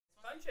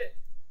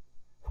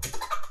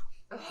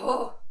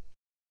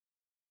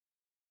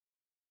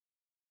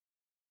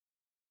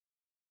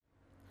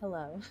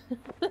Hello.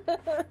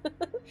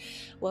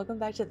 Welcome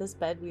back to this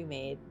bed we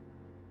made.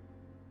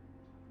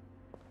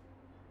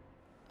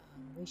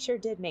 We sure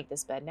did make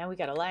this bed. Now we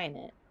gotta lie in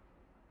it.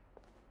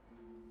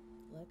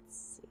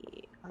 Let's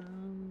see.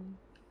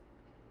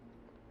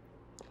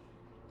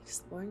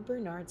 Exploring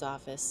Bernard's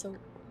office. So,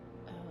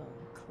 oh,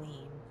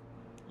 clean.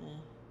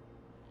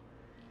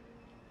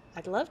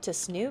 I'd love to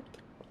snoop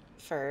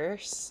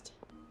first.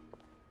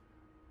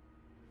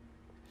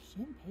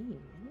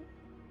 Champagne, really?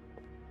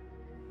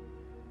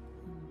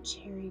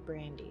 Cherry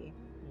brandy.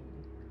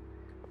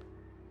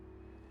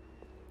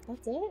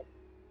 That's it?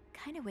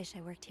 Kinda wish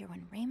I worked here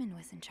when Raymond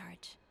was in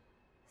charge.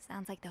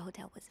 Sounds like the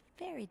hotel was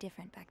very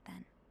different back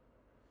then.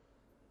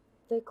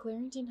 The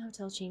Clarington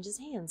Hotel changes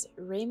hands.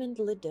 Raymond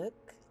Leduc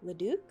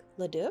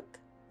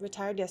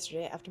retired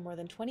yesterday after more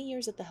than 20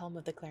 years at the helm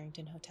of the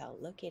Clarington Hotel,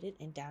 located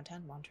in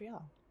downtown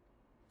Montreal.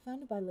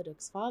 Founded by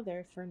Leduc's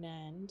father,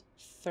 Fernand,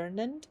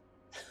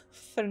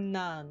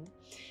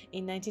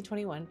 in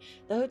 1921,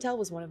 the hotel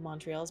was one of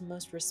Montreal's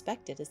most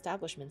respected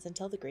establishments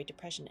until the Great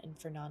Depression and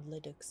Fernand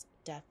Leduc's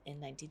death in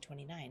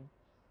 1929.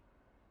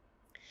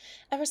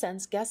 Ever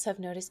since, guests have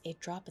noticed a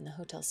drop in the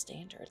hotel's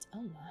standards.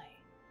 Oh my.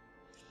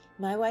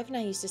 My wife and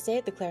I used to stay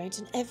at the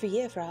Clarington every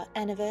year for our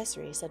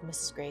anniversary, said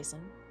Mr.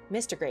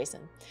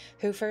 Grayson,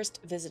 who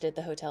first visited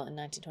the hotel in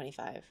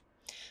 1925.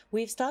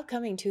 We've stopped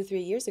coming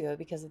 2-3 years ago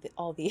because of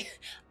all the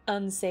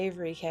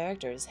unsavory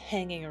characters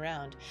hanging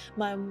around.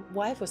 My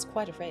wife was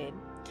quite afraid.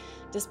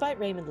 Despite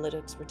Raymond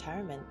Leduc's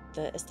retirement,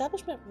 the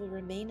establishment will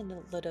remain in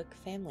the Leduc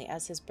family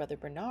as his brother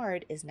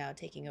Bernard is now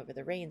taking over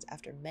the reins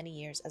after many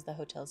years as the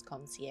hotel's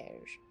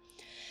concierge.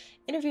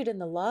 Interviewed in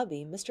the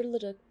lobby, Mr.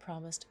 Leduc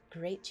promised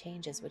great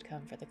changes would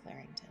come for the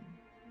Clarington.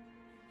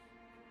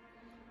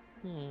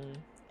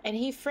 And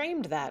he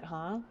framed that,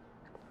 huh?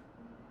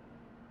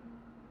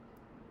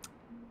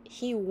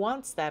 He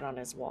wants that on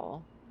his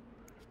wall.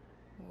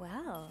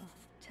 Well,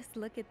 just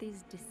look at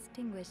these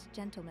distinguished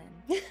gentlemen.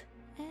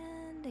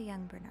 And a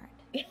young Bernard.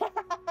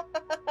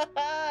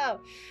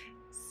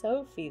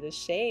 Sophie, the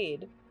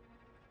shade.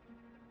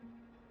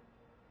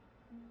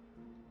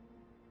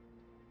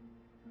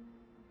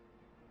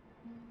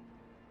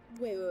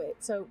 Wait.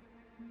 So,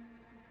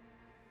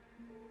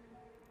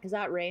 is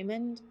that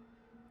Raymond?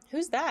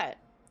 Who's that?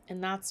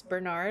 And that's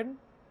Bernard?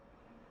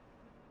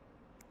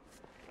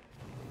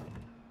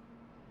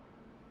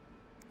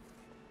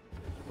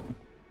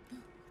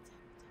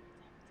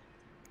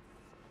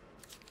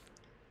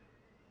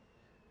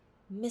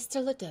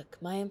 Mr. Leduc,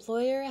 my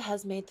employer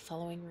has made the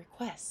following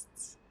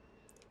requests.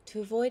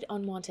 To avoid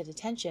unwanted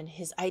attention,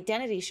 his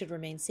identity should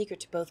remain secret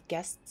to both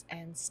guests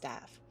and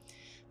staff.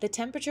 The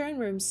temperature in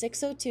room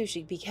 602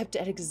 should be kept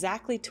at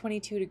exactly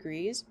 22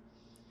 degrees.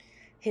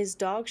 His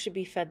dog should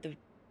be fed the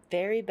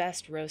very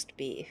best roast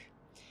beef.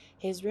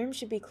 His room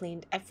should be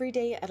cleaned every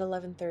day at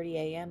 11:30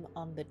 a.m.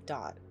 on the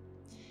dot.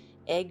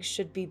 Eggs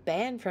should be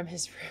banned from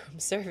his room.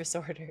 Service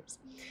orders.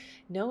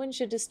 No one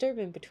should disturb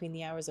him between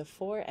the hours of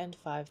 4 and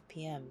 5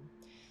 p.m.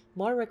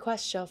 More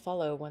requests shall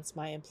follow once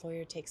my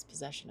employer takes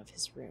possession of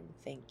his room.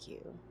 Thank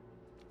you.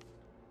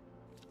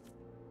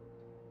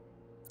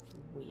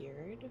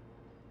 Weird.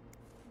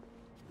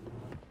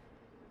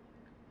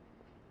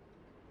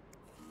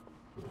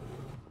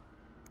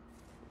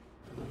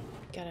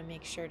 Gotta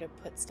make sure to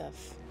put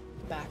stuff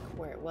back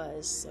where it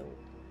was so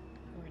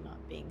we're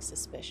not being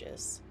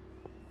suspicious.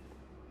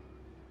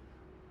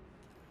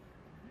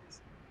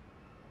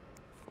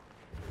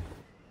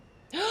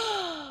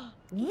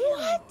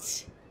 What?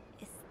 Is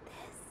this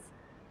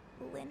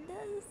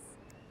Linda's?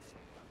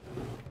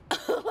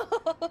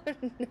 Oh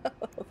no.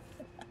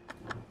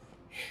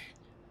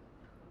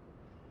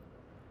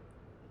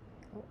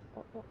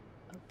 Oh,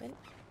 open.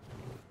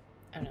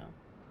 Oh no.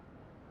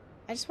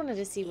 I just wanted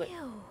to see what.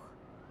 Ew.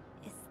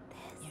 Is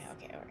this? Yeah,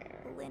 okay.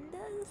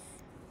 Linda's?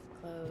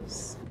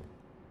 Close.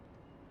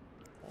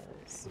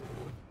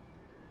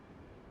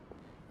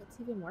 What's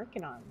he been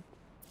working on?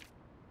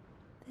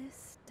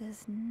 This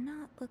does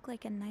not look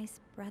like a nice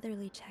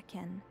brotherly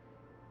check-in.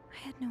 I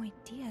had no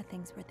idea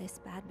things were this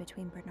bad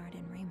between Bernard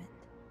and Raymond.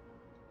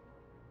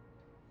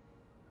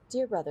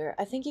 Dear brother,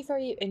 I thank you for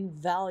your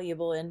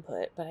invaluable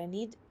input, but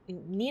need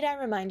I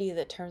remind you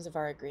the terms of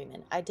our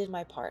agreement. I did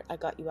my part. I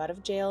got you out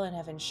of jail and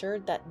have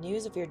ensured that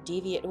news of your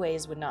deviant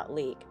ways would not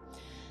leak.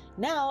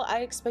 Now, I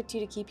expect you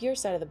to keep your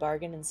side of the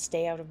bargain and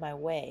stay out of my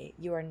way.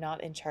 You are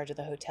not in charge of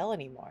the hotel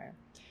anymore.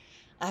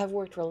 I have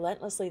worked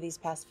relentlessly these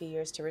past few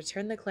years to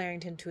return the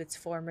Clarington to its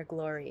former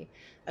glory,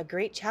 a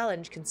great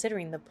challenge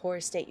considering the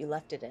poor state you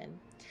left it in.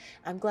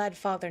 I'm glad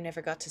Father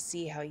never got to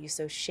see how you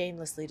so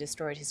shamelessly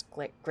destroyed his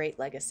great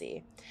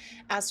legacy.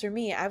 As for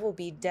me, I will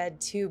be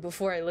dead too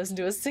before I listen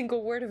to a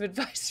single word of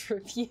advice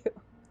from you.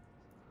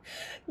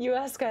 You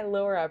ask I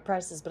lower our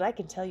prices, but I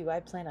can tell you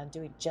I plan on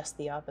doing just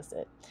the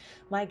opposite.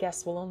 My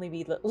guests will only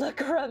be la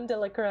creme de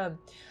la creme.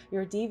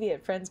 Your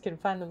deviant friends can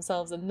find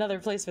themselves another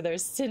place for their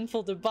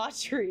sinful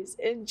debaucheries.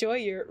 Enjoy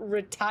your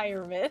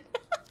retirement.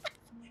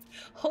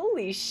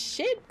 Holy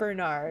shit,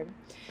 Bernard.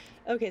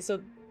 Okay,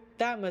 so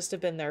that must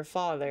have been their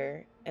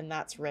father, and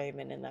that's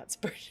Raymond, and that's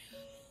Bernard.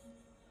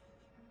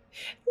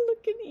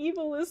 Looking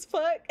evil as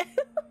fuck.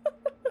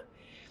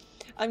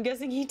 I'm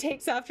guessing he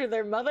takes after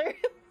their mother.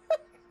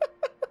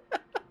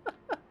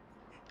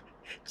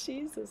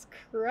 Jesus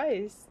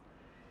Christ.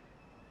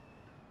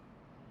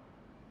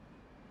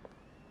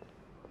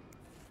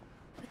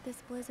 With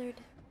this blizzard,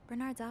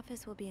 Bernard's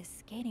office will be a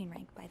skating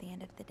rink by the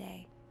end of the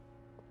day.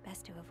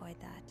 Best to avoid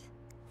that.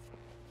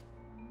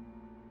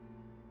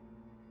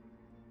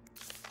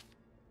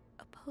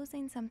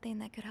 Opposing something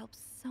that could help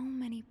so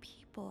many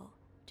people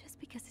just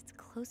because it's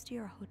close to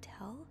your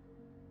hotel?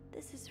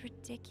 This is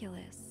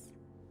ridiculous.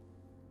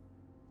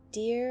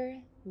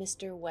 Dear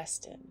Mr.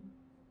 Weston,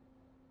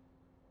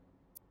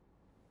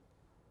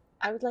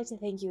 I would like to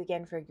thank you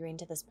again for agreeing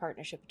to this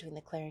partnership between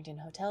the Clarington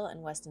Hotel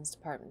and Weston's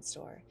department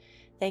store.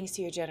 Thanks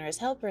to your generous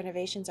help,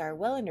 renovations are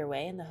well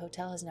underway and the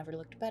hotel has never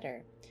looked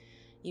better.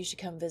 You should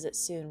come visit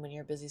soon when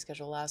your busy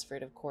schedule allows for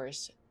it, of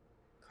course.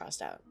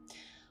 Crossed out.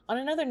 On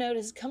another note,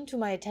 it has come to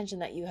my attention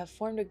that you have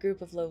formed a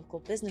group of local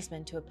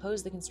businessmen to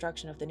oppose the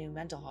construction of the new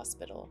mental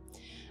hospital.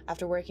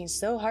 After working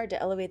so hard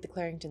to elevate the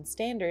Clarington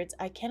standards,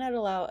 I cannot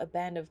allow a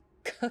band of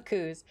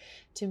cuckoos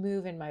to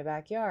move in my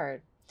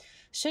backyard.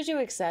 Should you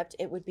accept,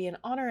 it would be an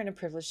honor and a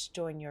privilege to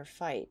join your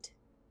fight.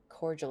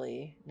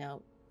 Cordially,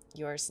 now,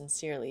 yours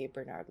sincerely,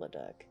 Bernard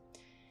Leduc.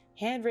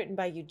 Handwritten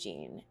by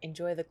Eugene.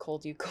 Enjoy the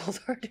cold, you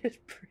cold-hearted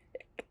prick.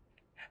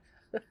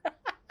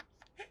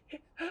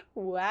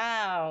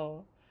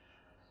 Wow.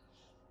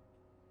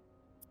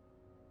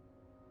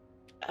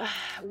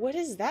 What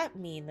does that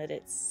mean that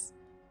it's...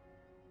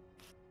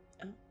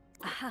 Oh.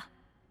 Aha!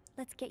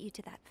 Let's get you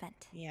to that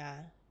vent. Yeah.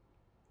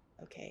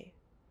 Okay.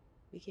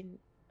 We can...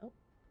 Oh.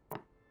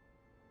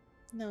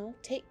 No,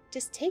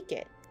 just take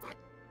it.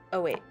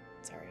 Oh, wait.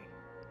 Sorry.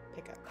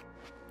 Pick up.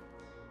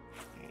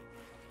 Alright.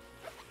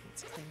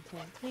 Let's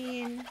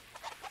clean.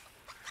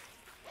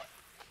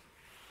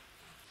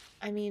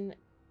 I mean,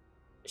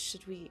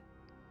 should we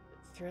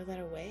throw that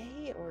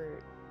away, or...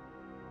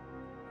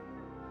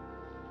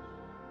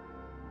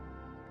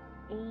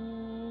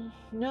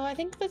 No, I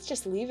think let's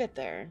just leave it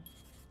there.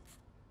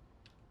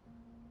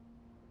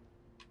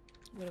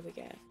 What do we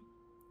get?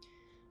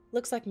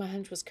 Looks like my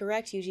hunch was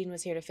correct. Eugene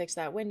was here to fix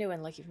that window,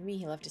 and lucky for me,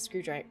 he left a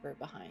screwdriver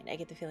behind. I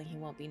get the feeling he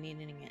won't be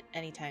needing it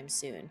anytime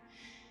soon.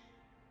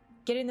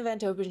 Getting the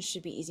vent open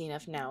should be easy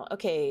enough now.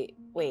 Okay,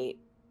 wait.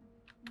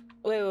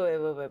 Wait.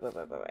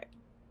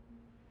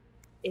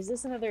 Is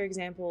this another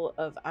example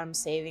of I'm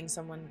saving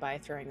someone by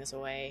throwing this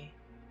away?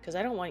 Because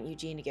I don't want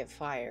Eugene to get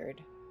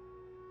fired.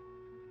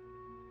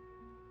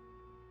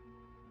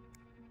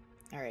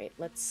 Alright,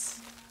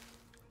 let's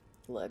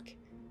look.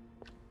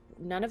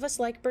 None of us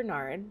like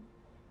Bernard.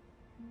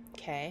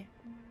 Okay.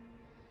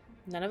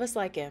 None of us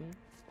like him.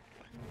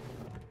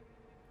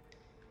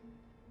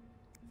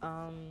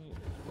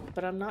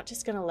 But I'm not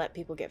just gonna let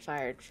people get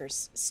fired for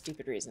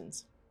stupid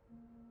reasons.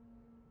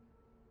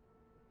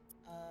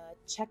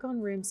 Check on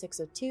room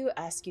 602,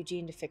 ask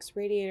Eugene to fix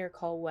radiator,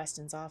 call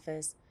Weston's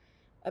office.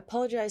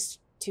 Apologize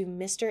to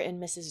Mr.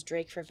 and Mrs.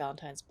 Drake for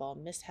Valentine's Ball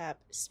mishap,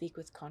 speak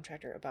with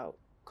contractor about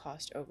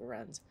cost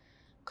overruns.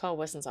 Call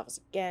Weston's office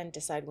again,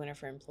 decide winner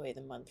for Employee of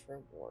the Month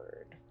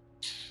reward.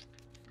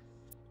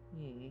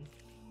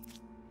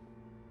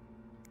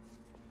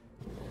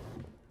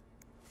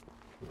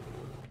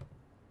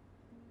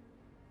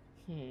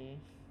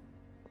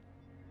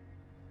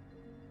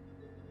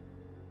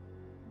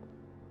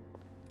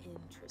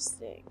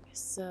 Interesting.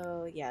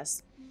 So,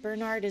 yes,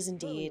 Bernard is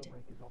indeed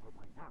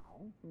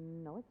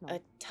a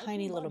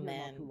tiny little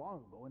man. Not too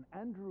long ago, and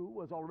Andrew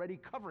was already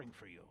covering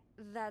for you.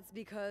 That's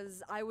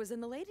because I was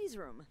in the ladies'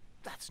 room.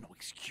 That's no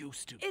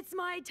excuse to... It's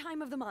my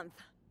time of the month.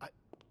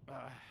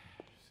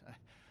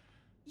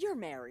 You're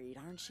married,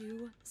 aren't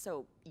you?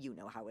 So you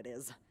know how it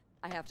is.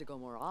 I have to go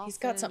more often. He's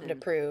got something to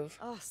prove.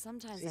 Oh,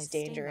 sometimes he's I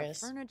stain dangerous.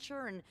 the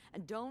furniture,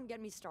 and don't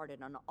get me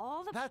started on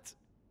all the... That's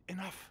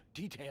enough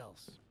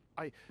details.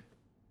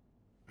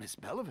 Miss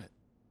Belivet,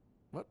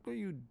 what were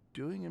you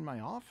doing in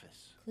my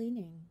office?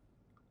 Cleaning.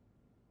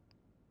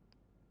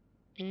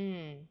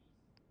 I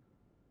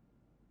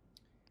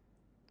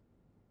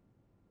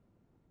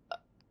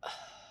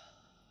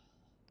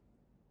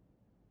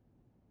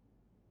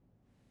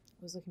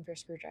was looking for a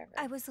screwdriver.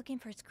 I was looking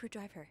for a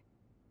screwdriver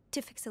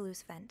to fix a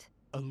loose vent.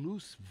 A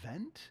loose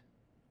vent?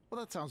 Well,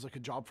 that sounds like a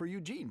job for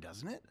Eugene,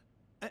 doesn't it?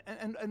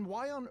 And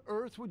why on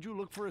earth would you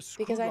look for a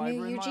screwdriver in my office?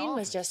 Because I knew Eugene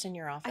was office? just in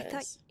your office. I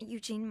thought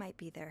Eugene might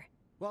be there.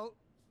 Well,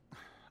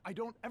 I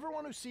don't ever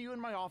want to see you in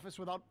my office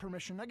without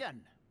permission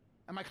again.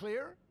 Am I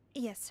clear?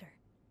 Yes, sir.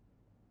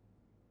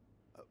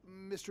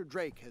 Mr.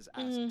 Drake has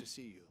asked to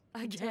see you.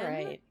 Again? All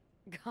right.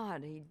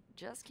 God, he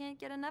just can't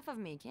get enough of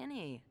me, can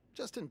he?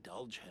 Just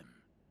indulge him.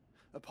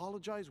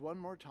 Apologize one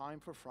more time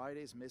for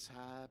Friday's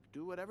mishap.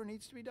 Do whatever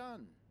needs to be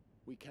done.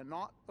 We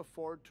cannot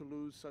afford to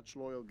lose such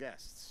loyal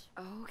guests.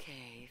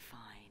 Okay,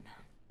 fine.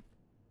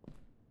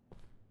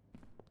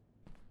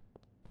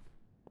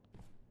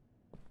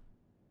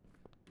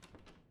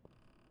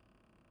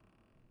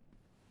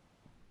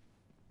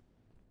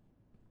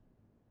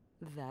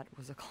 That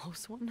was a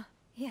close one.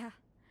 Yeah,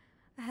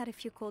 I had a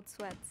few cold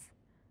sweats.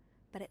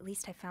 but at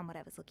least I found what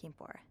I was looking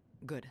for.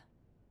 Good.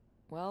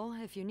 Well,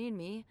 if you need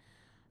me,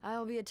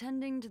 I'll be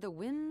attending to the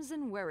whims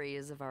and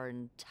worries of our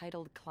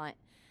entitled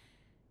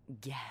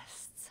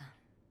guests.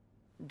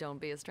 Don't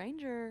be a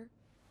stranger.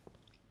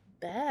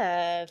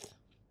 Beth.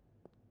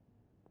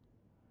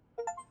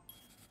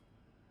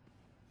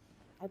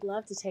 I'd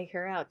love to take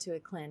her out to a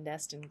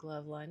clandestine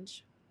glove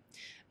lunch.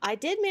 I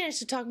did manage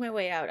to talk my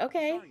way out.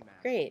 Okay, Sorry, ma'am.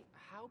 great.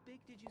 How big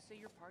did you say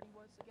your party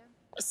was again?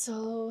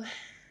 So,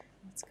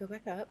 let's go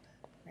back up,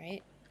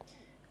 right?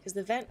 Because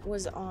the vent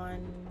was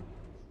on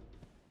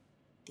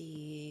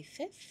the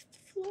 5th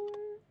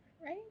floor,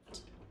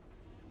 right?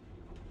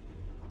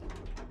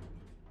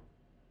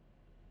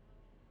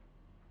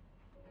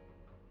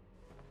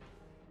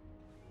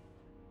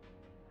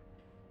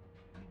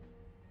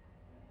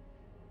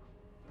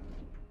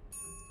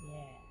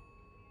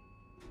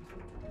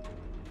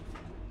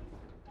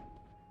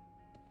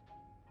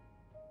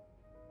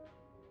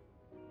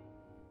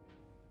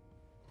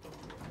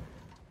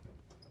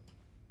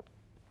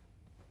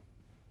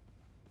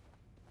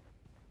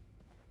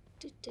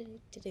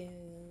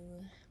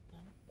 Yeah.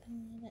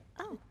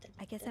 Oh,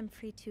 I guess I'm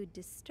free to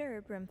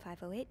disturb room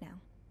 508 now.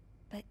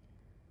 But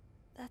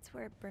that's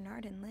where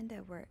Bernard and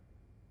Linda were.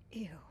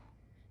 Ew.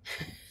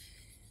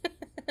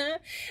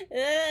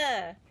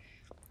 Ugh.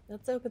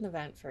 Let's open the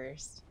vent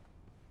first.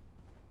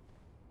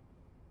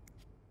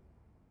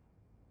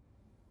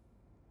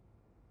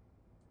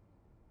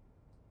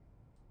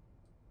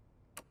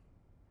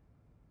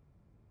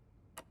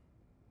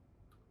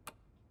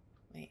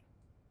 Wait.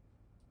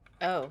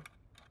 Oh.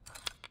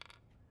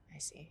 I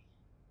see.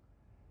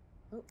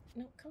 Oh,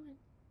 no, come on.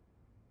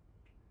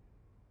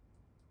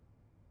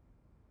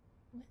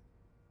 What?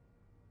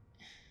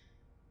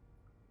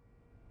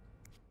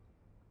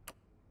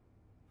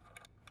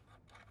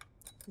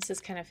 This is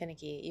kind of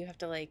finicky. You have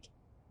to, like,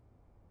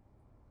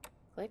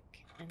 click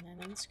and then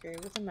unscrew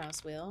with the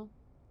mouse wheel.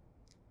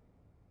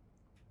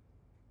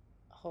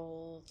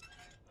 Hold.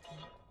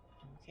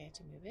 Okay,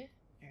 to move it.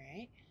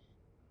 Alright.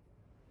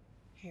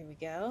 Here we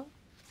go.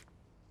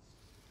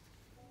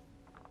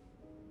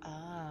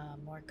 Ah,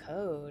 more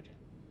code.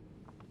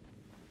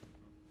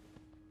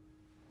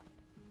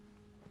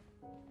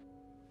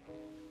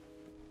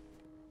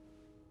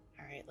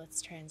 Alright,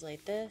 let's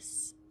translate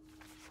this.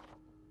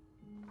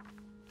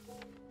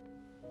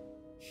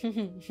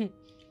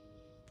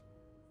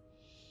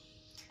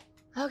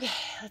 Okay,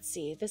 let's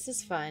see. This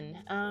is fun.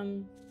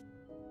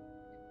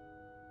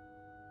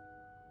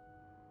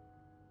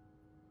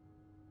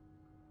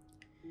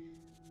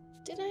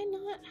 Did I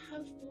not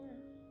have more?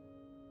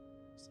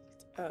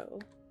 Oh.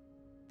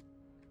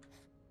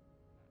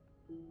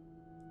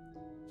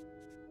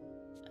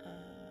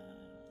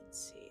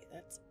 Let's see.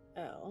 That's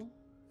L.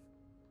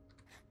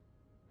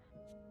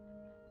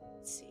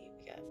 Let's see.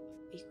 We got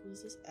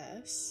equals is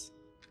S.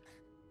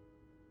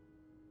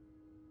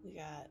 We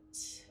got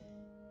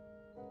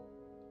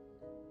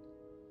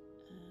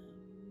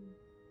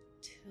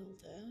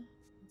tilde.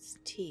 It's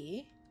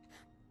T.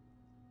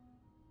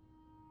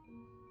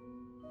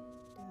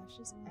 Dash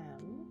is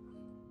M.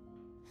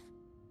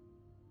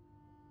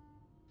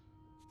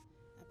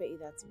 I bet you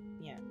that's,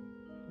 yeah,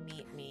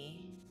 meet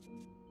me.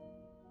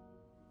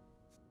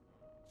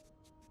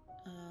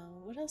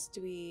 What else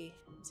do we,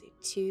 let's see,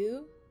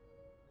 2.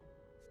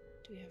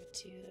 Do we have a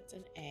 2? That's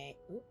an A.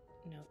 Oop,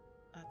 no,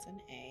 that's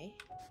an A.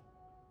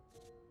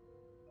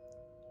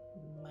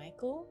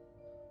 Michael?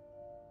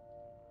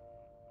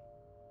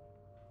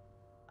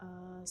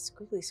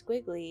 Squiggly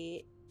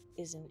squiggly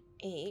is an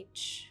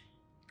H.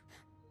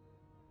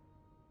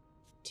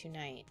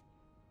 Tonight.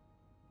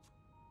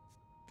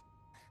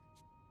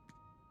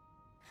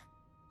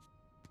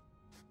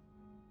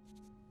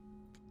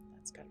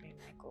 That's gotta be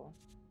Michael.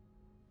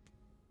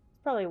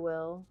 Probably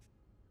Will.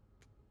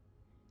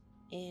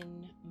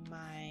 In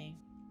my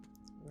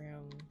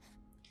room.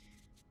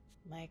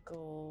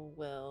 Michael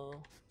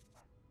will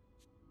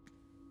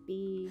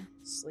be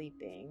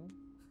sleeping.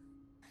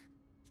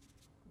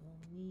 We'll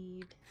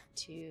need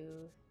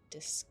to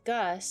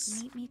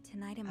discuss. Meet me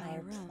tonight in my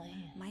our room.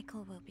 plan.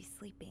 Michael will be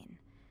sleeping.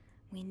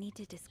 We need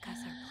to discuss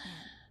our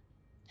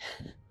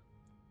plan.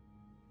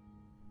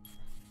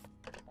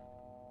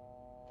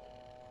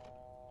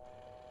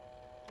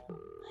 Oh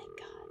my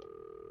god.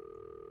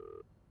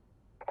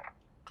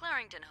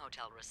 Clarrington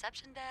Hotel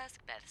reception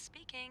desk, Beth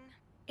speaking.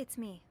 It's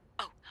me.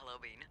 Oh, hello,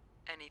 Bean.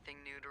 Anything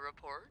new to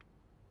report?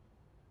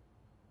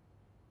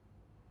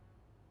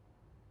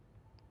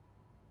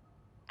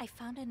 I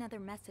found another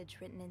message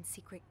written in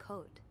secret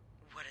code.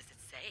 What does it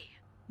say?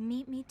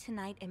 Meet me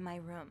tonight in my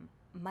room.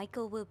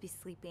 Michael will be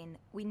sleeping.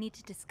 We need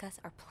to discuss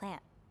our plan.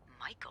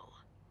 Michael?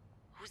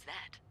 Who's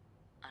that?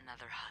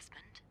 Another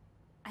husband?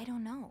 I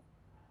don't know.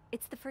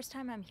 It's the first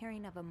time I'm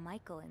hearing of a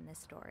Michael in this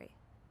story.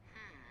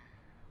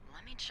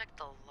 Let me check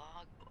the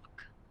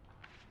logbook.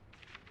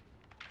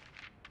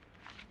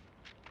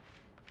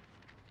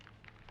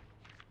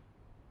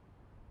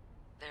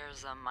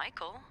 There's a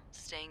Michael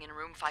staying in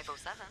room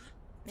 507.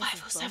 Mrs.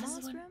 507 's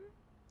Beaumont's one. room?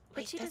 But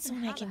Wait, she that's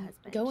doesn't the one I have a can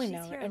husband. go in She's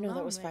now. here Oh no, that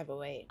alone was with-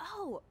 508.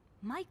 Oh,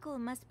 Michael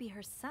must be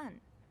her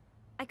son.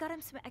 I got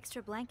him some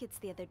extra blankets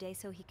the other day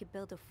so he could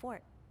build a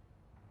fort.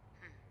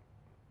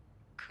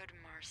 Could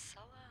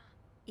Marcella?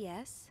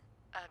 Yes?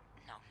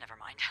 No, never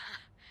mind.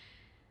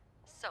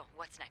 So,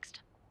 what's next?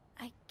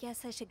 I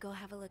guess I should go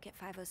have a look at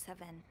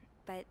 507,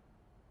 but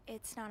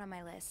it's not on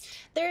my list.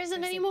 There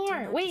isn't There's a anymore.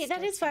 do not Wait,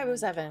 that disturb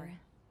is sign on the 507. door.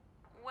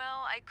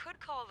 Well, I could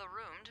call the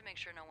room to make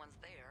sure no one's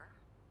there.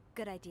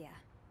 Good idea.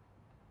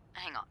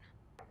 Hang on.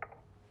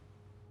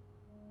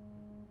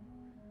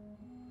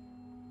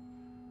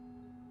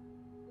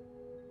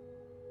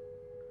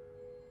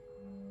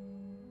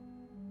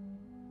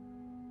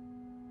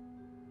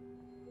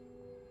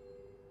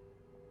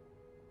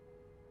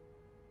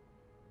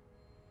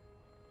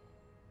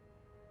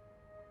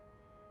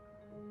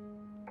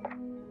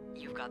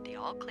 You've got the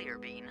all clear,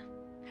 Bean.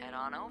 Head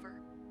on over.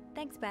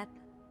 Thanks, Beth.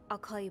 I'll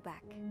call you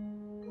back.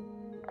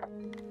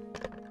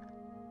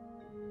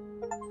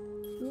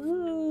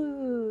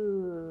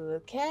 Ooh,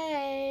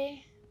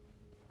 okay.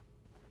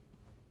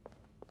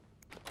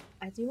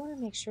 I do want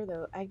to make sure,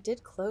 though. I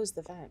did close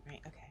the vent,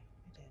 right? Okay,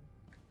 I did.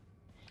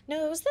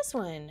 No, it was this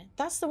one.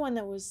 That's the one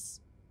that was...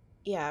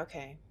 Yeah,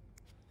 okay.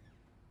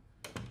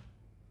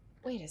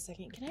 Wait a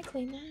second. Can I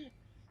clean that?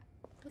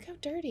 Look how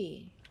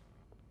dirty.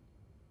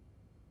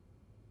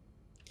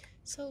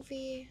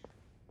 Sophie.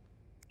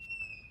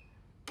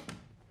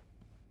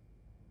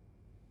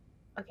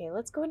 Okay,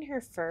 let's go in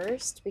here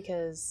first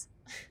because...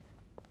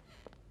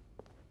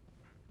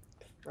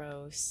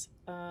 Gross.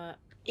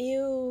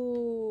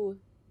 Ew.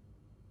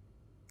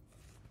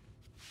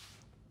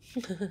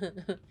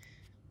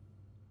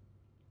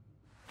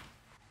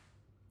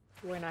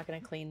 We're not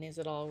gonna clean these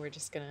at all. We're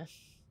just gonna...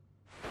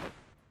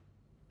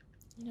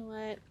 You know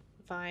what?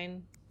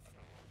 Fine.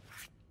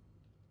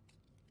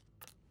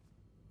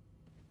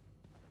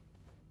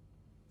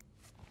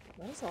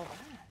 What is all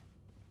that?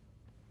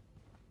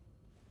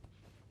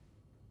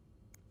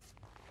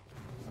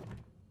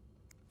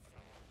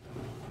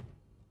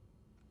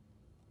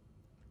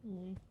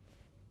 Hmm.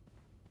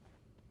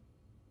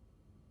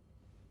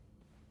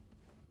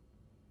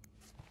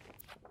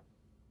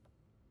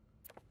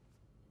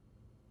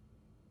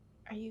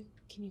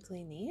 Can you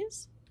clean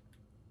these?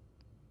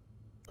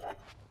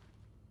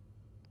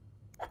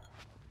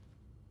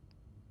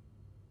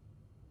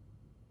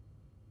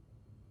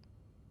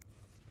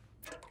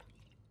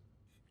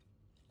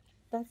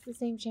 That's the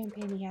same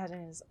champagne he had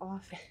in his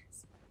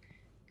office.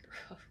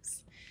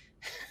 Gross.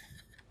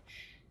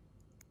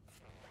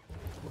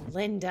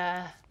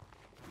 Linda.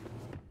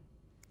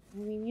 I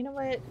mean, you know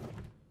what?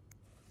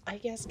 I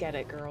guess get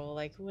it, girl.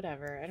 Like,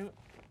 whatever. I don't...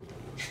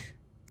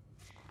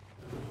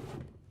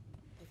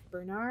 If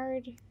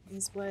Bernard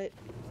is what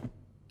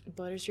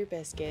butters your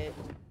biscuit,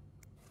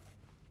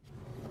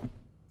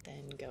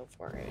 then go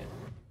for it.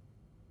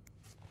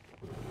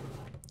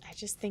 I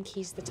just think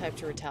he's the type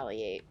to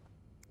retaliate.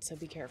 So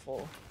be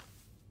careful.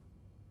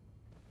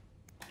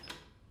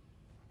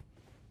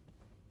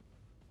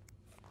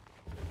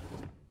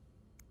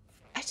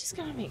 I just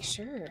gotta make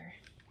sure,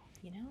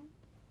 you know?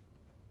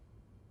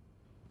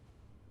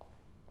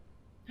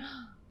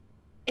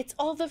 It's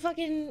all the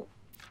fucking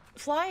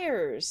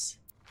flyers.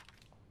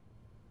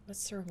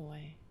 Let's throw them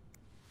away.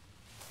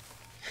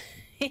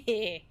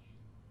 Okay.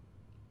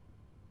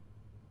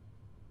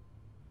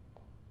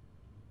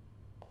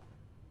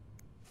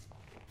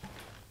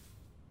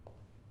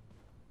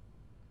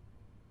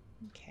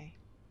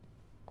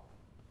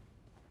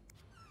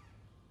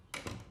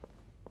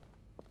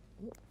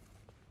 Ooh,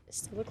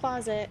 still the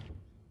closet.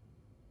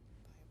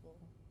 Bible.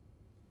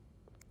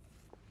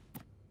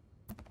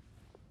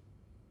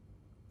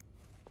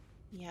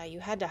 Yeah, you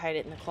had to hide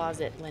it in the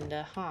closet,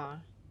 Linda, huh?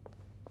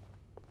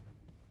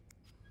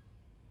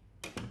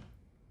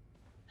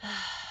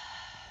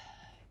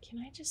 Can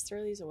I just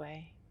throw these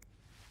away?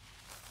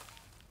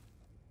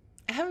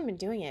 I haven't been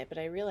doing it, but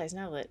I realize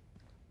now that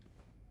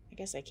I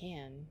guess I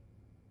can.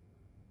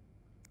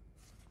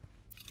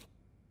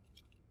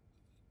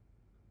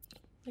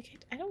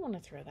 Like, I don't want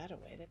to throw that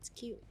away. That's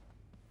cute.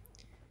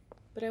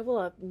 But I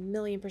will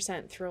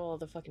 1,000,000% throw all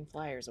the fucking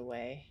flyers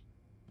away.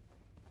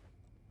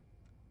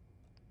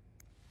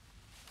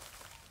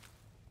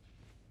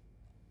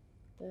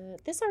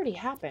 This already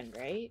happened,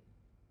 right?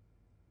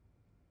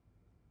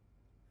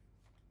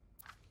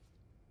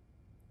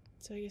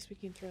 So I guess we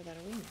can throw that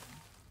away now.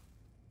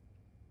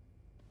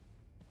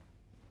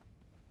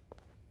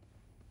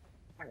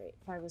 Alright,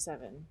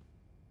 507.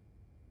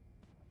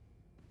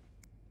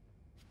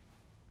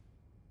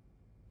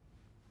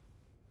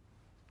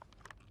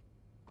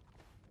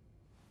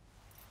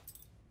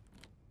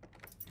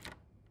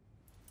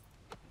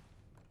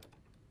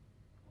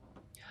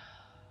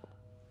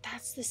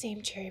 That's the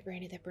same cherry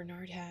brandy that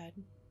Bernard had.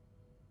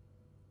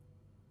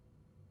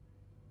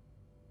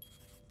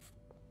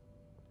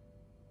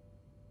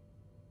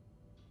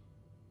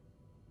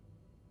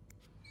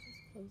 Just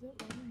close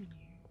it while we're in here.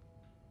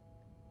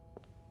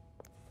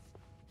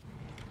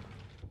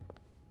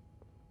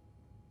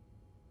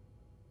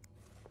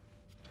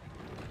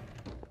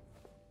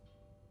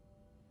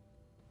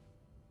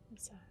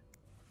 What's that?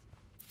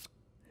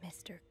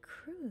 Mr.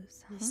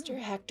 Cruz, huh? Mr.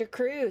 Hector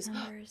Cruz.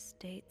 Numbers,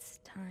 dates,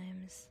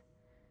 times.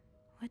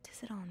 What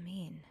does it all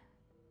mean?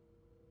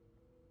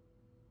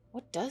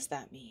 What does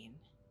that mean?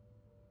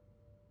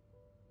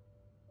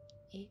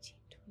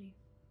 1820.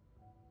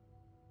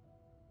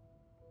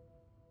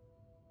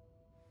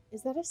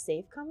 Is that a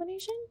safe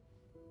combination?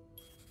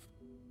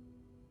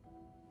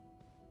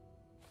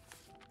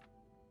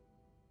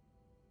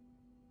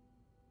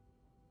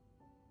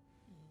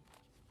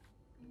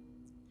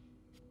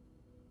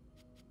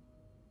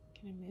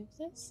 Can I move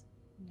this?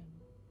 No.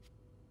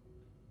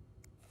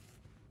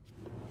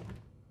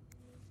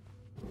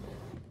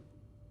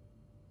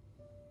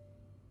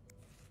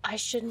 I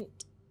shouldn't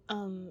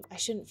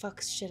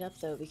fuck shit up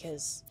though,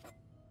 because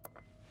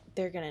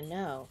they're gonna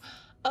know.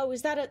 Oh,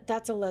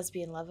 that's a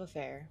lesbian love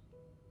affair.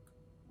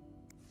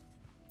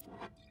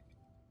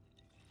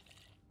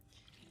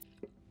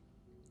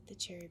 The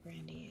cherry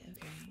brandy,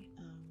 okay.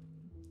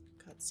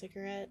 Got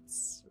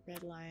cigarettes,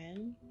 red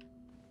lion.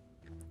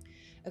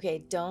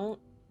 Okay, don't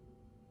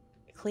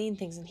clean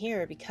things in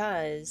here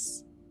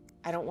because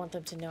I don't want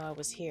them to know I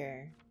was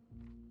here.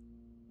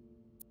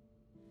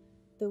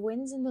 The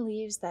winds in the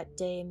leaves that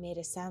day made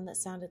a sound that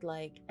sounded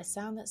like,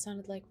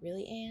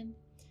 really, Anne?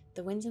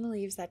 The winds in the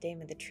leaves that day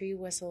made the tree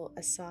whistle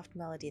a soft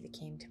melody that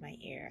came to my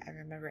ear. I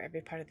remember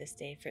every part of this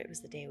day, for it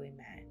was the day we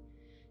met.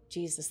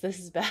 Jesus, this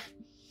is bad.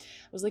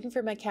 I was looking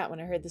for my cat when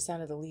I heard the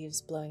sound of the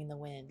leaves blowing in the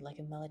wind, like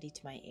a melody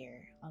to my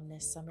ear, on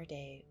this summer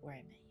day where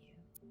I met you.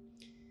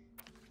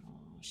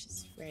 Oh,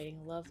 she's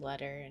writing a love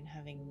letter and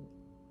having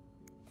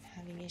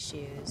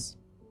issues.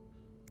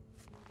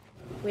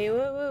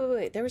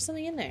 Wait. There was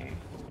something in there.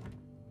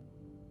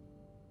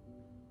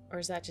 Or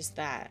is that just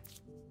that?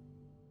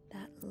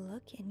 That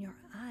look in your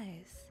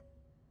eyes.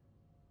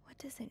 What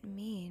does it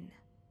mean?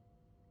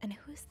 And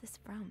who is this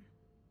from?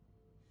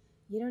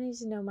 You don't need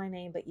to know my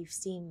name, but you've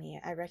seen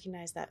me. I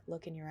recognize that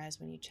look in your eyes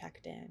when you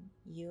checked in.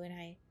 You and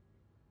I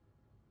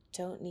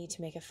don't need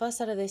to make a fuss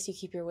out of this. You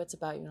keep your wits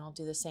about you and I'll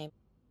do the same.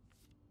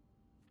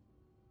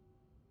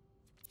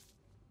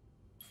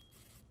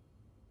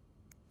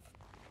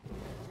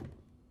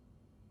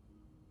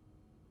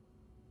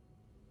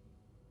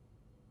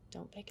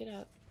 Don't pick it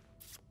up.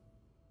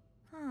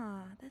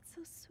 Ah, that's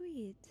so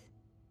sweet.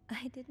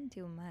 I didn't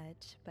do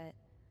much, but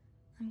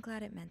I'm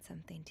glad it meant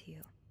something to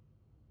you.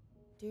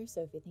 Dear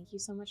Sophie, thank you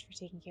so much for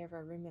taking care of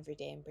our room every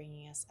day and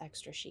bringing us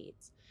extra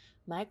sheets.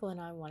 Michael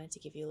and I wanted to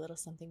give you a little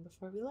something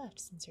before we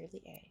left.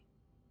 Sincerely, A.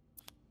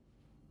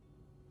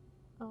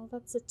 Oh,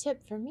 that's a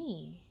tip for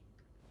me.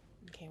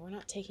 Okay, we're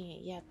not taking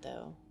it yet,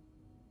 though.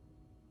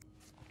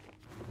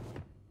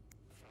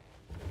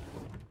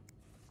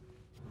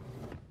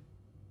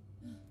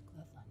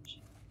 Glove lunch.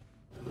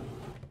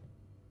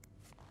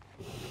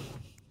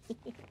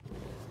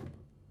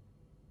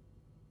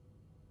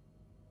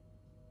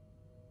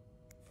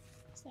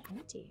 Is that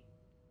empty?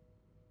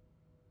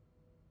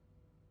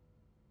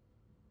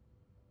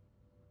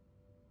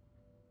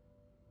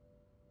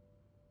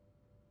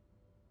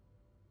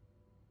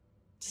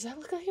 Does that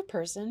look like a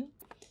person?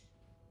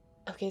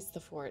 Okay, it's the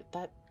fort.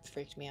 That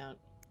freaked me out.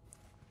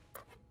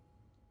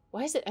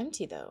 Why is it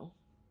empty, though?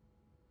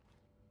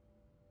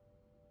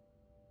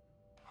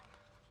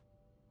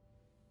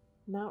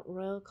 Mount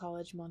Royal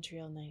College,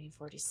 Montreal,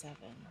 1947.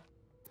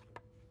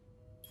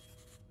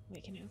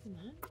 Wait, can I open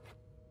that?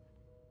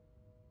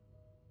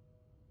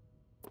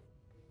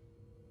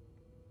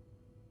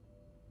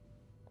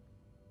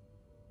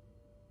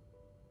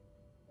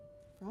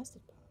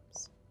 Frosted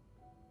Pops.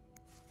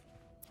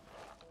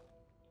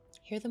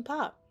 Hear them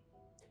pop.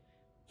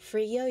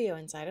 Free yo-yo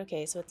inside.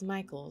 Okay, so it's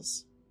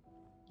Michael's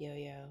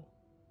yo-yo.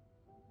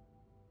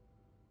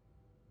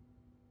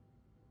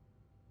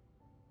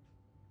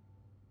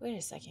 Wait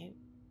a second.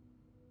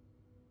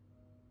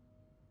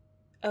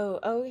 Oh,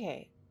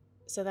 okay.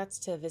 So that's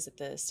to visit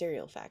the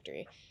cereal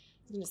factory. I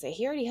was gonna say,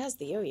 he already has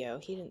the yo-yo.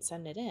 He didn't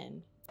send it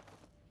in.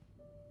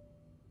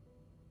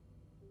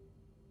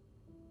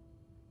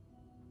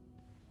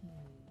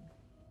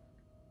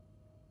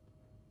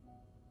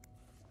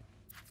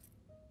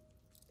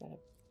 Got a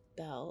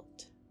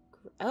belt.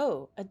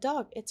 Oh, a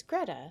dog. It's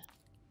Greta.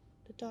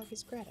 The dog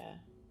is Greta.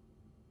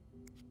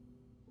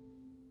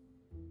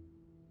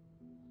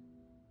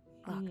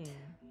 Locked.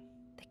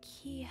 The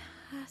key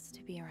has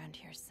to be around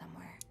here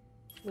somewhere.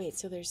 Wait,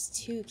 so there's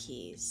two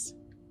keys.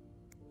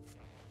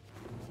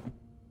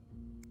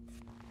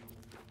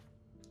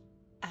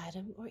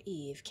 Adam or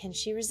Eve? Can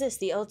she resist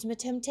the ultimate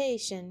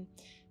temptation?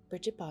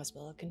 Bridget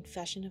Boswell, a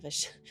confession of a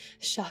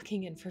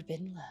shocking and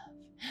forbidden love.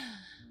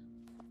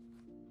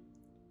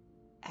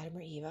 Adam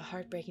or Eve, a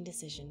heartbreaking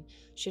decision.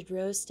 Should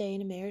Rose stay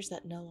in a marriage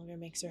that no longer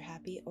makes her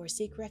happy, or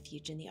seek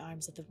refuge in the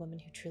arms of the woman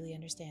who truly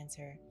understands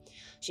her?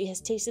 She has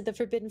tasted the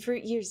forbidden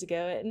fruit years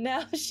ago, and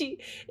now she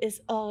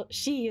is all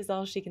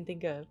she can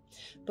think of.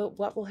 But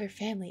what will her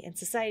family and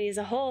society as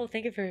a whole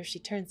think of her if she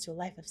turns to a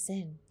life of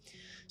sin?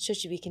 Should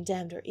she be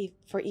condemned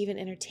for even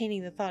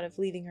entertaining the thought of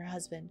leaving her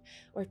husband,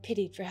 or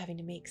pitied for having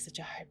to make such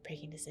a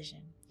heartbreaking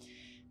decision?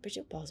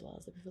 Bridget Boswell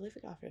is the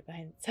prolific author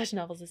behind such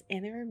novels as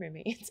And There Were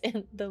Mermaids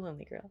and The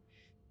Lonely Girl.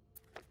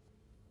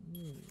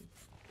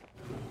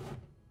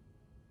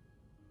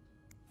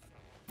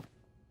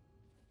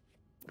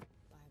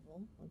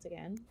 Bible, once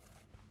again.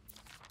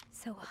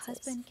 So a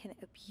husband can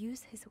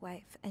abuse his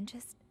wife and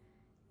just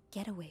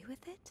get away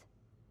with it?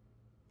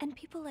 And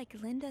people like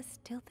Linda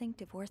still think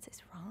divorce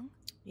is wrong?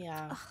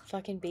 Yeah, Ugh.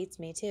 fucking beats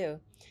me too.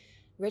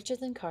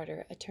 Richard and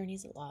Carter,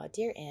 attorneys at law.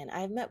 Dear Anne,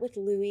 I have met with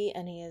Louis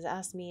and he has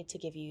asked me to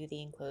give you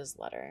the enclosed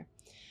letter.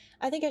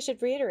 I think I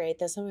should reiterate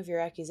that some of your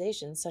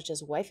accusations, such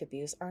as wife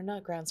abuse, are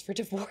not grounds for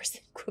divorce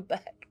in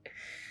Quebec.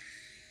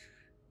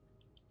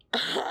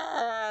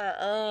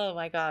 Oh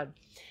my god.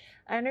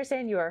 I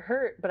understand you are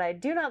hurt, but I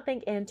do not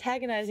think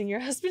antagonizing your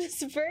husband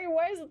is very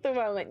wise at the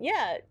moment.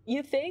 Yeah,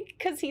 you think?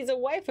 Because he's a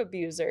wife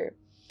abuser.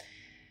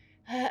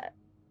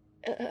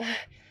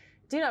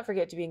 Do not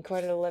forget to be in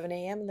court at 11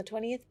 a.m. on the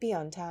 20th. Be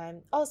on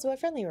time. Also, a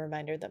friendly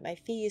reminder that my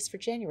fees for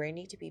January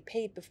need to be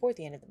paid before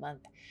the end of the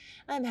month.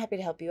 I'm happy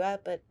to help you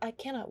out, but I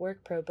cannot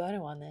work pro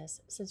bono on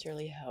this.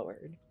 Sincerely,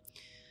 Howard.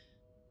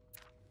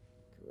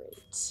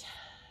 Great.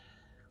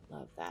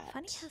 Love that.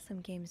 Funny how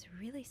some games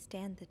really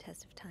stand the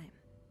test of time.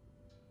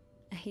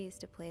 I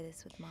used to play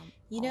this with Mom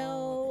You all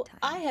know, the time.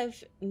 I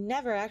have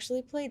never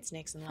actually played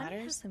Snakes and Funny how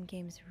Ladders. some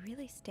games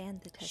really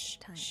stand the test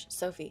of time. Shh,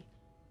 Sophie.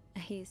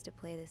 I used to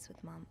play this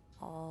with Mom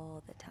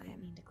all the I time.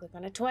 need to click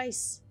on it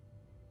twice.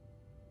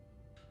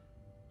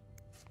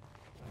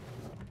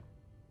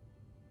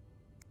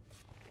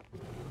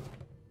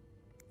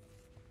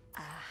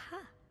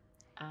 Aha!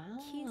 Ah.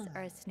 Keys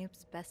are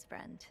Snoop's best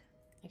friend.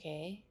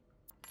 Okay.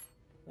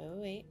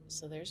 Wait.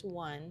 So there's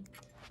one.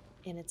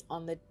 And it's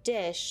on the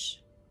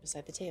dish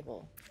beside the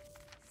table.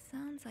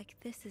 Sounds like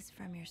this is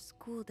from your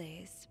school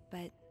days,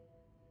 but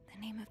the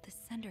name of the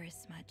sender is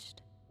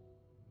smudged.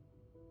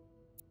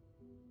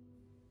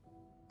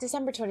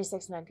 December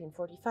 26,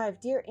 1945.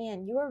 Dear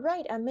Anne, you were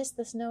right. I missed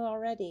the snow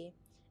already.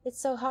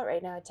 It's so hot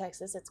right now in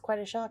Texas. It's quite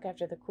a shock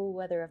after the cool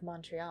weather of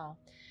Montreal.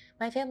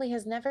 My family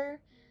has never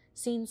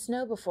seen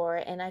snow before,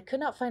 and I could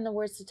not find the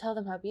words to tell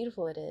them how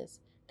beautiful it is.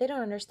 They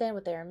don't understand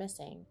what they are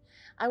missing.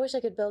 I wish I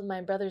could build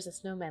my brothers a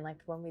snowman like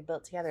the one we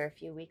built together a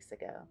few weeks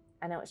ago.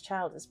 I know it's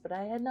childish, but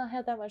I had not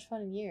had that much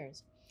fun in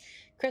years.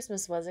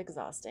 Christmas was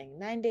exhausting.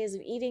 9 days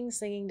of eating,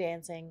 singing,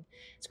 dancing.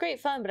 It's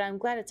great fun, but I'm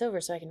glad it's over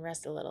so I can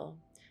rest a little.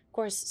 Of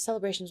course,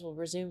 celebrations will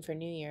resume for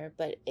New Year,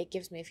 but it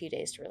gives me a few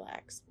days to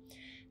relax.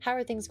 How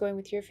are things going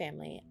with your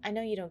family? I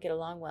know you don't get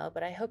along well,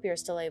 but I hope you're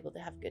still able to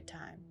have a good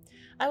time.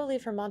 I will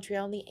leave for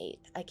Montreal on the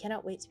 8th. I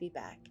cannot wait to be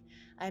back.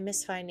 I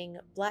miss finding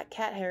black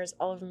cat hairs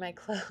all over my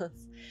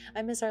clothes.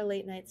 I miss our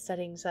late night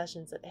studying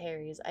sessions at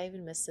Harry's. I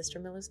even miss Sister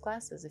Miller's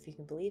classes, if you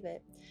can believe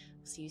it.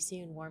 See you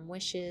soon. Warm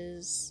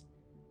wishes.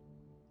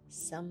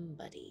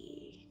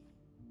 Somebody.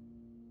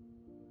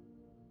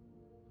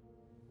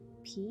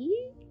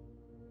 P?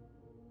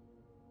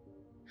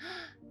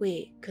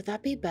 Wait, could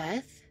that be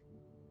Beth?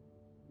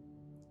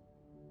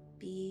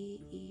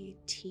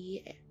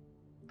 B-E-T.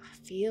 I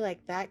feel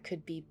like that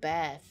could be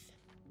Beth.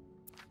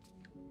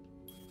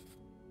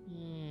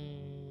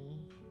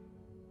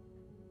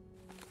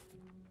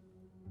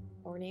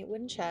 Ornate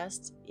wooden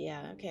chest.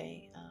 Yeah,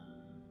 okay.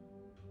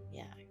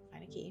 Yeah, I can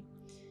find a key.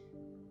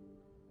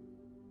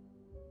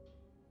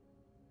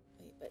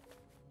 Wait, but...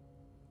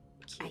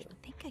 I Q.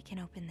 think I can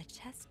open the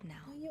chest now.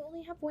 Oh, you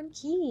only have one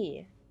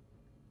key.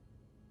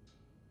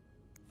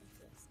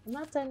 I'm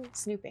not done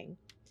snooping.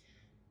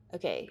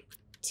 Okay.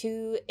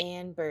 To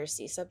Anne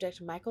Bursey.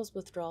 Subject, Michael's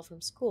withdrawal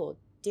from school.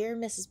 Dear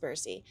Mrs.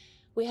 Bursey,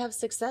 we have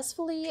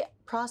successfully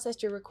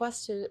processed your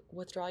request to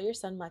withdraw your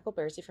son, Michael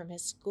Bursey, from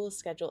his school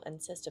schedule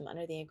and system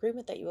under the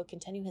agreement that you will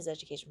continue his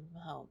education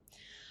from home.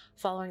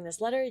 Following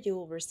this letter, you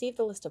will receive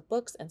the list of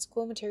books and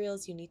school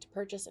materials you need to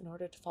purchase in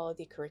order to follow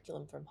the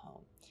curriculum from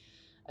home.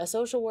 A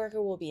social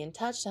worker will be in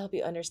touch to help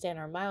you understand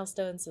our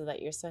milestones so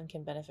that your son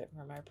can benefit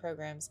from our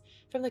programs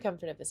from the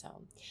comfort of his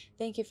home.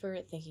 Thank you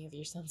for thinking of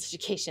your son's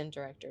education,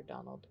 Director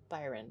Donald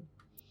Byron.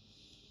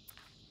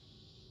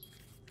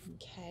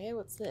 Okay,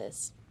 what's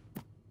this?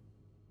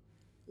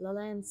 La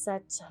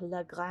Lancette,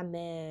 la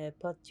Grammaire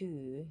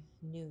Potu,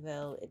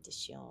 Nouvelle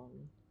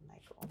Edition.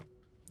 Michael.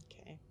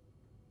 Okay.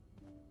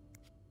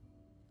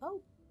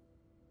 Oh.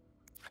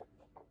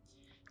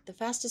 The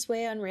fastest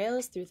way on rail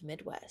is through the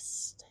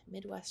Midwest.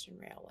 Midwestern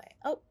Railway.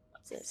 Oh,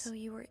 what's this? So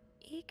you were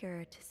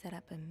eager to set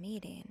up a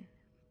meeting,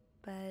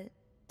 but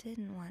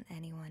didn't want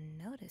anyone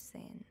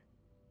noticing.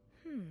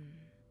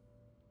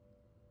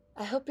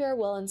 I hope you are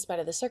well in spite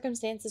of the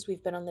circumstances.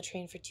 We've been on the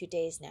train for 2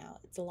 days now.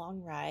 It's a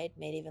long ride,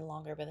 made even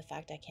longer by the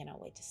fact I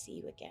cannot wait to see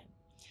you again.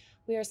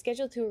 We are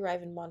scheduled to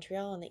arrive in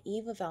Montreal on the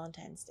eve of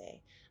Valentine's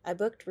Day. I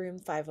booked room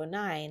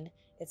 509.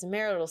 It's a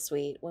marital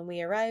suite. When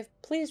we arrive,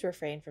 please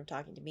refrain from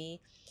talking to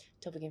me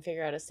till we can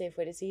figure out a safe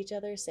way to see each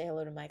other. Say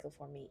hello to Michael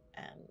for me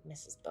and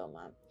Mrs.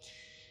 Beaumont.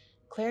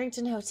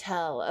 Clarington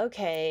Hotel.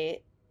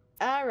 Okay.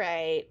 All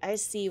right. I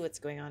see what's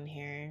going on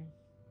here.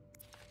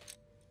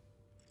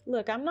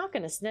 Look, I'm not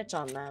going to snitch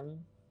on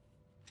them.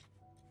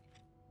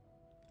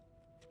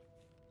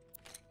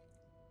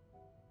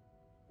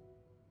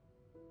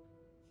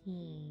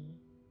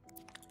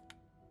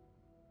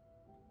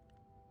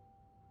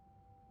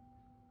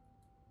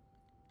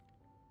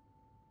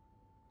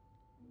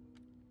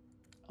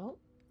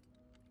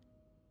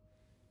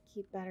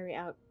 Keep battery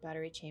out,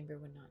 battery chamber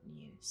when not in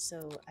use.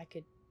 So I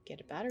could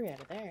get a battery out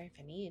of there if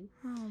I need.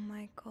 Oh,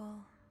 Michael.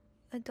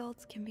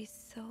 Adults can be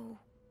so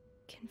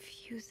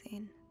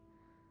confusing.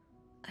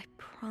 I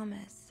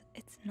promise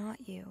it's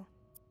not you.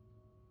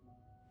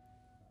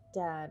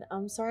 Dad,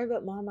 I'm sorry,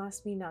 but Mom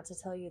asked me not to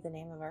tell you the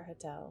name of our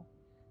hotel.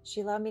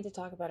 She allowed me to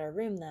talk about our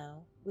room,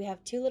 though. We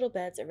have 2 little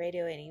beds, a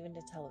radio, and even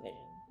a television.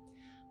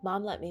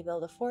 Mom let me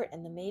build a fort,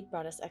 and the maid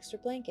brought us extra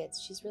blankets.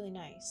 She's really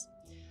nice.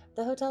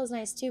 The hotel is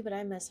nice, too, but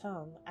I miss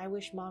home. I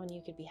wish Mom and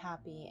you could be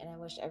happy, and I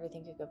wish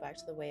everything could go back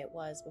to the way it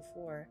was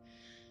before.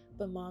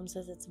 But Mom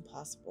says it's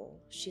impossible.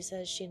 She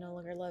says she no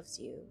longer loves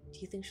you. Do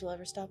you think she'll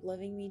ever stop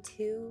loving me,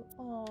 too?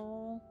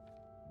 Aww.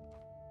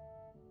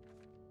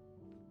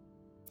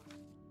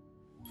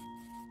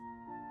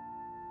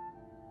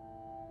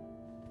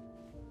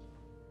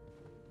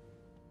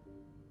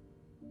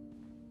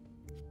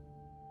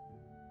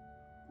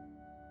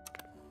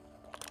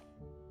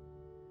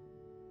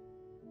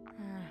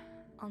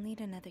 I'll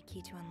need another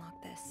key to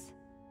unlock this.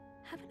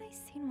 Haven't I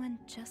seen one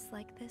just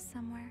like this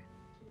somewhere?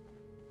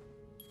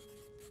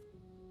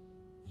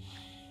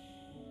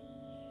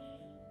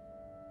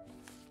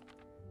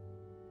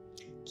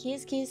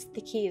 Keys, keys,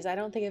 the keys. I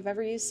don't think I've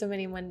ever used so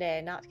many in one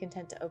day. Not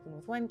content to open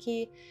with 1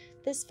 key.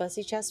 This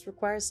fussy chest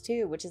requires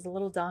 2, which is a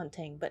little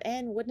daunting. But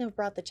Anne wouldn't have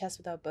brought the chest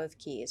without both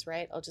keys,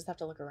 right? I'll just have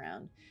to look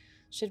around.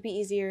 Should be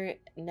easier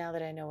now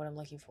that I know what I'm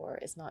looking for.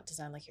 It's not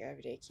designed like your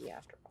everyday key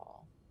after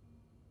all.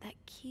 That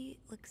key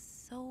looks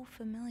so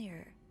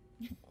familiar.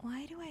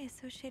 Why do I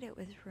associate it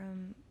with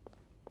room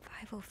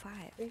 505?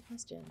 Great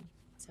question,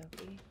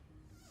 Sophie.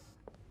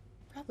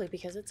 Probably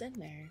because it's in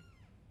there.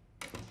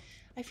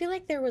 I feel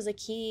like there was a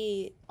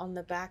key on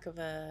the back of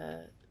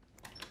a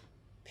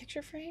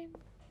picture frame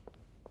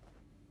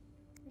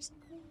or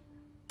something.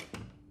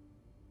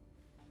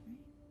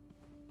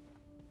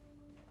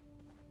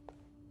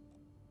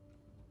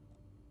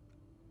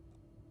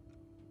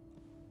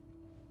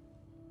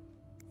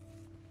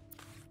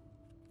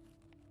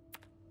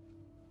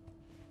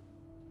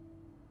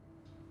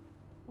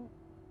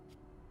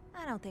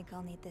 I don't think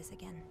I'll need this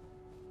again.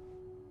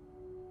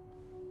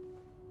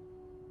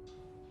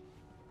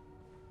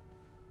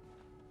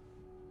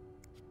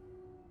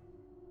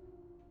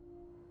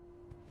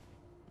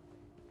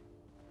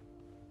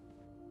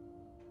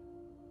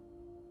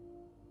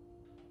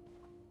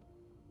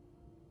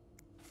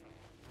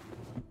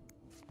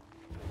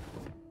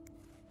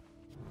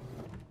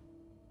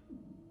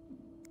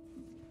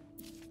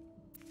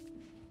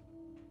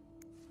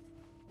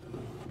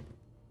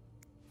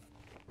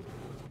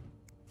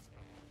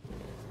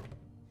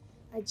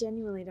 I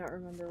genuinely don't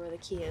remember where the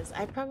key is.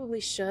 I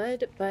probably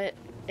should, but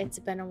it's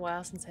been a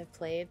while since I've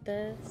played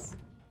this,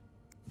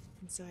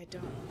 and so I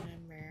don't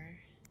remember.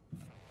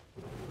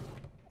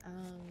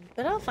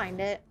 But I'll find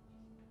it.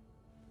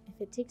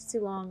 If it takes too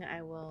long,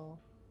 I will...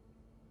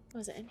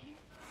 Was it in here?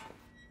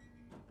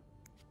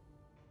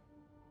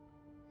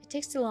 If it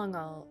takes too long,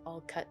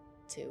 I'll cut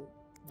to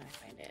when I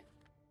find it.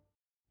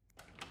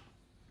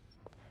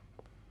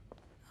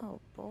 Oh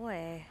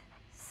boy,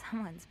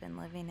 someone's been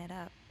living it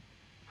up.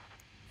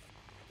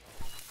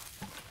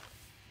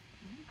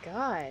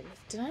 God,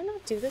 did I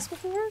not do this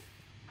before?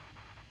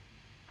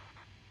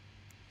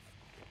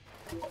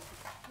 Holy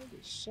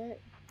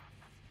shit.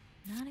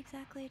 Not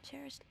exactly a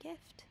cherished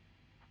gift.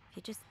 If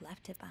you just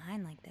left it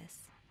behind like this.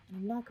 And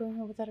I'm not going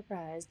home without a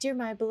prize. Dear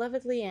my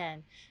beloved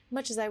Leanne,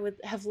 much as I would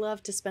have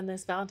loved to spend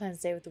this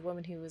Valentine's Day with the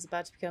woman who was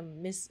about to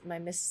become my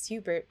Mrs.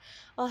 Hubert,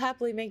 I'll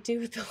happily make do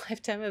with the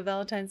lifetime of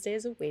Valentine's Day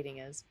is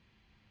awaiting us.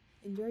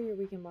 Enjoy your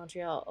week in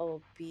Montreal.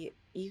 I'll be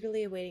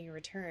eagerly awaiting your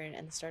return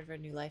and the start of our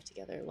new life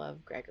together.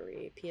 Love,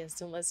 Gregory. P.S.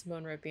 Don't let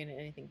Simone rope you into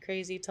anything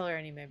crazy. Tell her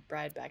I need my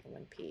bride back in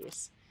one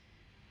piece.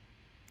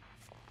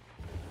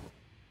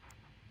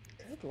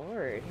 Good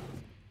lord.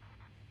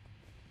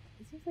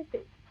 It seems like they...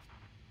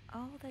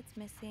 All that's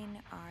missing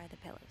are the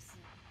pillows.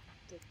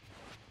 To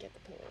get the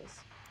pillows.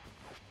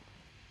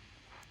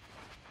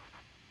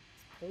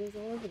 Pillows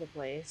all over the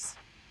place.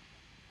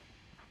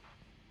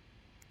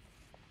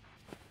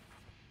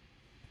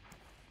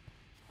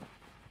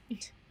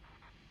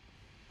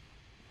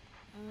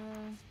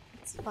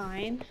 It's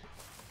fine.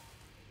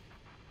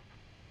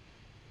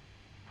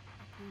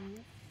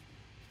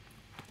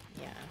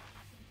 Yeah.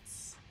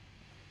 It's...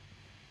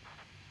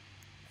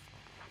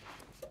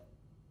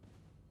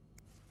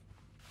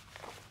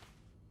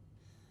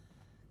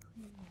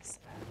 Clean this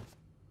up.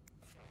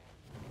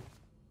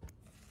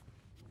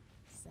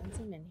 Send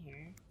some in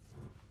here.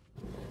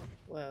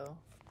 Whoa.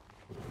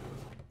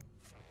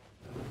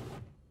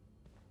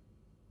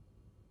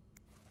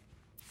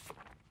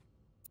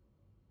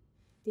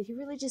 Did he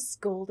really just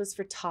scold us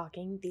for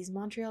talking? These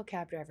Montreal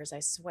cab drivers, I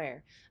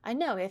swear. I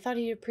know, I thought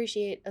he'd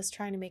appreciate us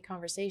trying to make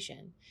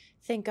conversation.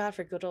 Thank God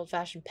for good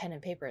old-fashioned pen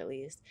and paper, at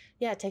least.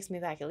 Yeah, it takes me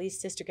back. At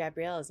least Sister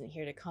Gabrielle isn't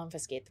here to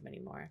confiscate them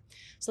anymore.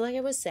 So like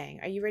I was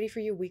saying, are you ready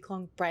for your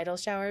week-long bridal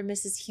shower,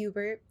 Mrs.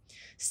 Hubert?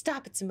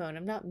 Stop it, Simone.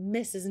 I'm not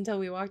Mrs. until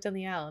we walk down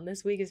the aisle, and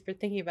this week is for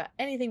thinking about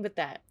anything but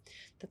that.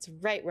 That's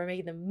right, we're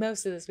making the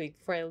most of this week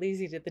before I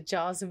lose you to the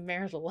jaws of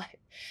marital life.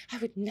 I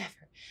would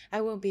never. I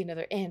won't be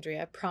another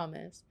Andrea, I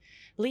promise.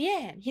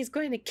 Leanne, he's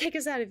going to kick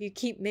us out if you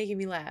keep making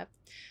me laugh.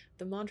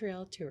 The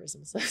Montreal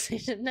Tourism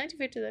Association,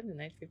 1957 to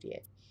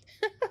 1958.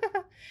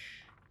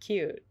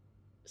 Cute.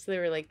 So they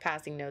were like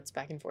passing notes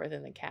back and forth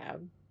in the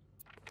cab.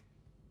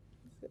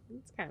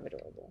 It's kind of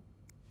adorable.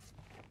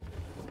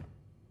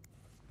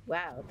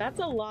 Wow, that's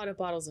a lot of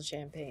bottles of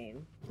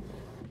champagne.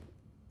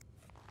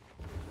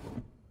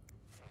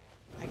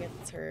 I guess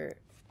it's her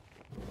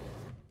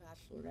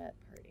bachelorette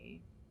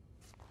party.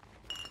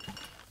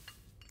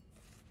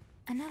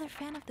 Another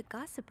fan of the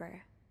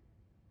Gossiper.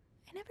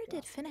 I never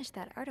did finish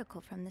that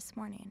article from this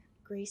morning.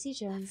 Gracie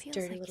Jones' Feels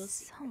dirty like little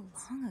so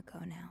secrets. long ago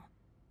now.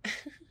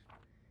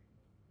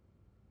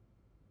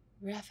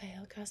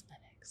 Raphael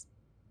Cosmetics.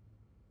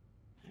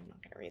 I'm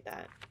not gonna read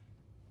that.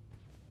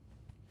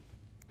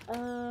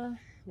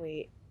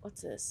 Wait,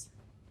 what's this?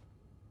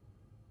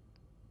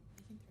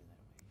 I can throw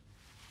that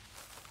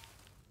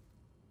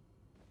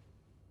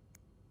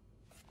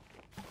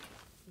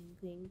away.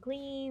 Clean, clean,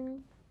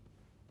 clean.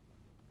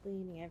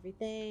 Cleaning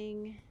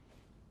everything.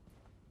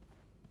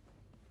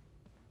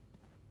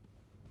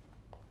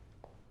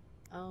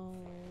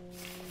 Oh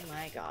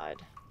my god.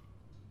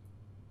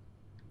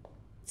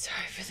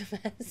 Sorry for the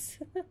mess.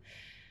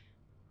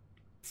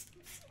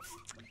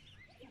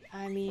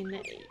 I mean,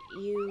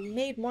 you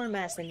made more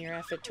mess than your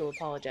effort to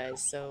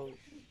apologize, so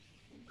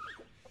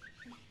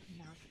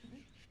not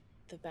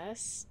the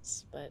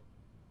best, but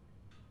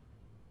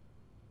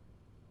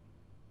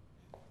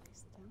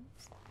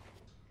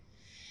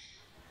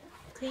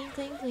clean,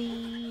 clean,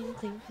 clean,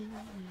 clean, clean, clean.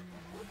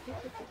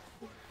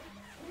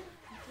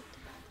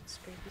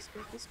 Scrappy,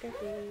 scrappy,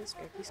 scrappy,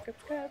 scrappy, scrub,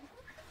 scrub.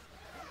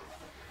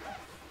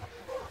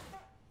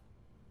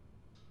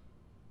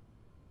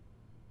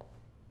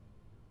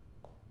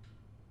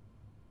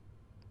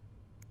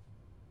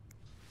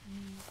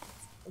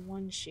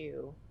 One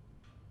shoe.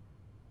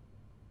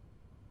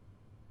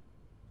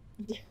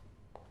 Yeah.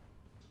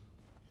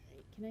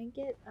 Alright, can I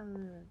get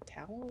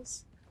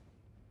towels?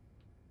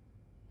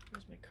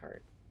 Where's my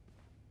cart?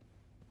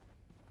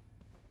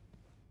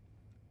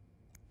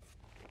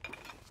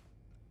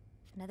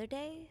 Another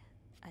day,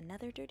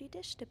 another dirty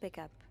dish to pick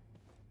up.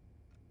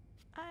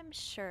 I'm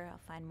sure I'll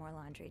find more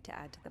laundry to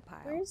add to the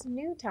pile. Where's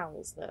new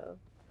towels though?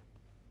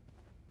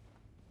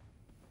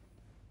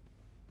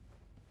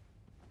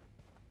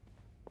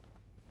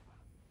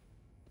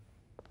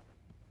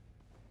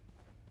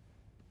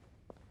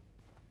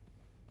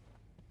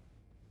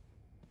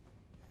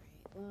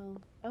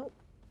 Well, oh,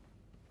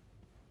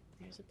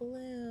 there's a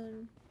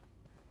balloon.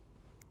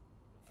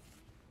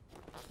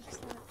 What's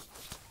that?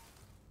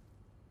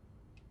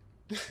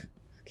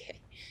 Okay.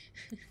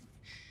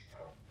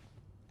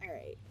 All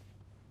right.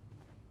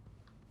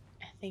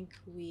 I think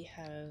we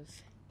have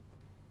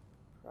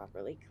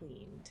properly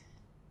cleaned.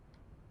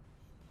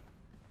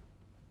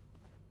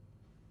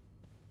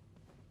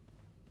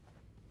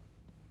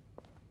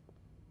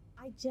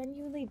 I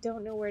genuinely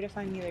don't know where to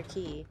find the other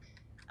key.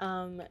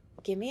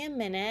 Give me a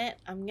minute.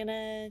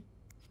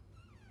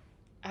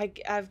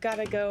 I've got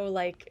to go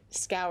like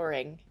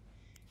scouring.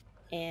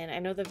 And I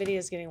know the video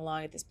is getting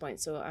long at this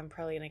point, so I'm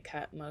probably going to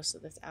cut most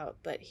of this out.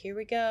 But here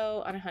we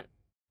go on a hunt.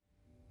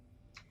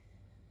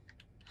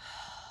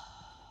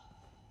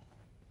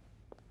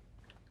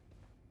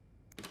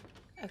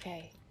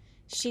 Okay.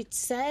 She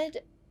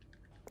said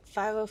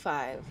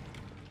 505.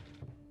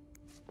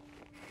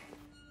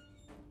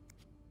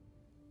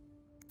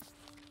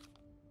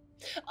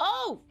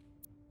 Oh!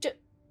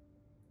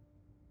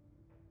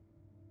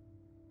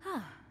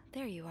 Ah,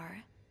 there you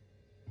are.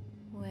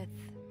 With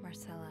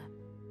Marcella.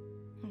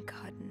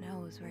 God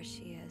knows where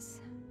she is.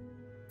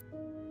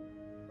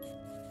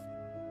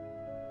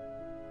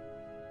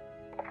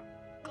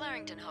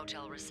 Clarington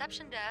Hotel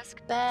reception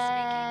desk.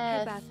 Beth.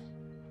 Hey, Beth.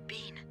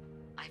 Bean,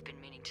 I've been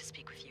meaning to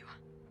speak with you.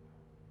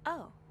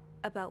 Oh,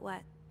 about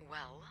what?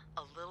 Well,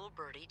 a little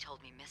birdie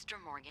told me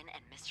Mr. Morgan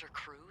and Mr.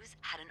 Cruz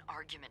had an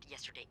argument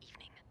yesterday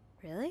evening.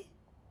 Really?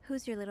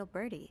 Who's your little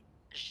birdie?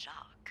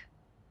 Jacques.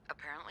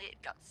 Apparently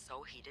it got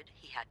so heated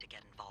he had to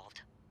get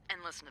involved.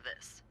 And listen to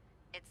this.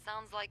 It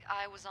sounds like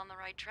I was on the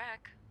right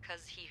track,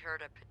 because he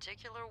heard a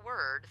particular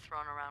word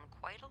thrown around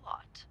quite a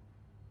lot.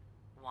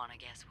 Wanna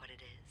guess what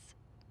it is?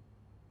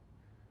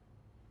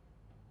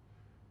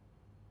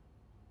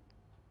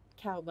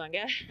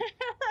 Cowabunga.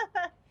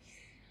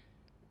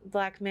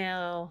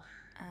 Blackmail.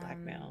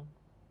 Blackmail.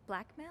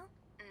 Blackmail?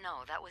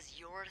 No, that was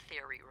your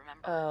theory,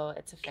 remember? Oh,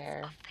 it's a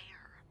fair. It's a fair.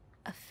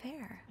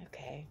 Affair.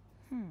 Okay.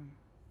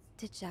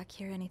 Did Jack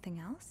hear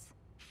anything else?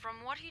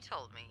 From what he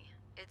told me,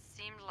 it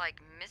seemed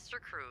like Mr.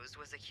 Cruz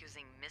was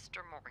accusing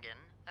Mr. Morgan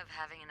of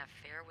having an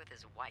affair with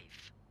his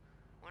wife.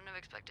 Wouldn't have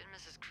expected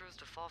Mrs. Cruz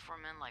to fall for a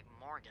man like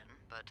Morgan,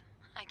 but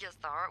I guess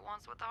the heart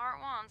wants what the heart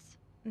wants.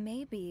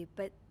 Maybe,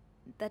 but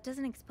that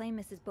doesn't explain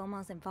Mrs.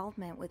 Beaumont's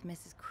involvement with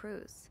Mrs.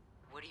 Cruz.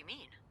 What do you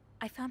mean?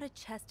 I found a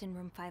chest in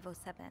room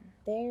 507.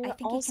 They're I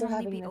think it also can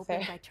only having be an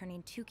opened affair. by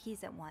turning 2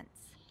 keys at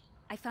once.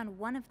 I found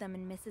one of them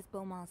in Mrs.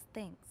 Beaumont's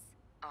things.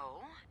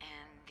 Oh,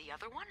 and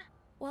the other one?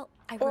 Well,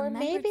 I Or remembered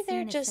maybe they're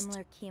seeing a just...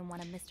 similar key in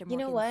one of Mr. You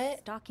know Morgan's what?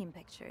 stocking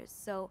pictures,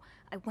 so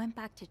I went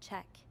back to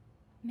check.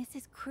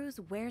 Mrs. Cruz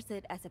wears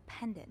it as a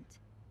pendant.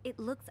 It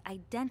looks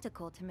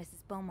identical to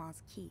Mrs.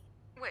 Beaumont's key.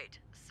 Wait,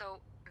 so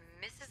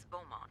Mrs.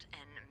 Beaumont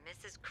and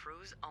Mrs.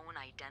 Cruz own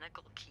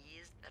identical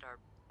keys that are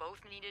both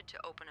needed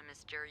to open a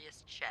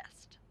mysterious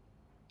chest?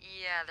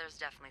 Yeah, there's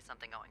definitely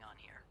something going on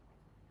here.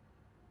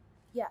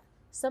 Yeah,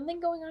 something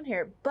going on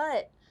here,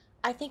 but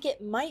I think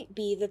it might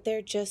be that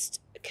they're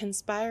just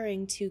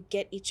conspiring to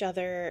get each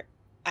other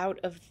out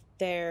of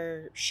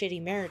their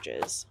shitty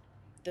marriages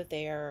that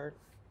they are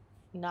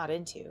not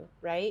into,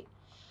 right?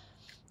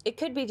 It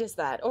could be just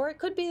that, or it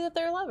could be that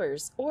they're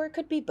lovers, or it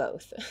could be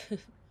both.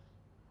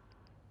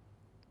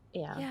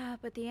 Yeah. Yeah,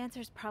 but the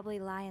answers probably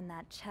lie in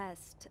that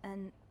chest,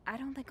 and I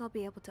don't think I'll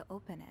be able to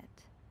open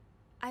it.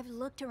 I've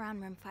looked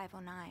around room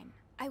 509.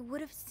 I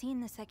would have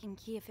seen the second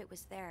key if it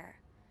was there.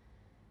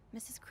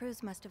 Mrs.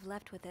 Cruz must have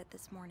left with it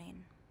this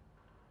morning.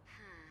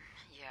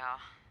 Yeah.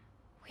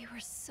 We were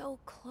so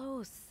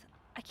close.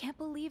 I can't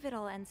believe it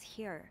all ends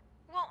here.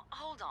 Well,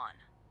 hold on.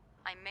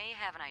 I may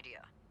have an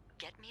idea.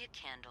 Get me a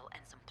candle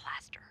and some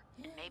plaster.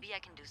 And maybe I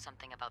can do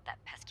something about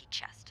that pesky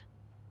chest.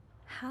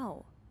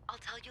 How? I'll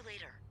tell you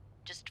later.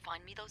 Just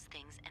find me those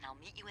things and I'll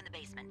meet you in the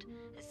basement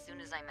as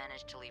soon as I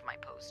manage to leave my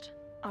post.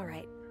 All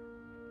right.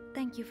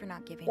 Thank you for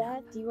not giving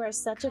up. Beth, you are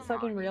such a Come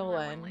fucking on, real you know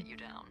I won't one. let you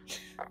down.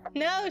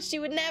 No, she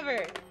would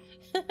never.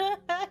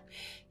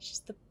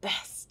 She's the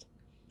best.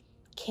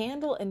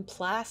 Candle and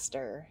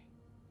plaster.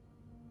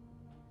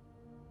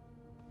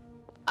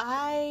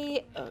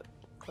 Oh,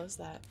 close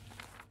that.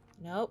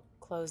 Nope,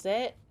 close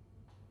it.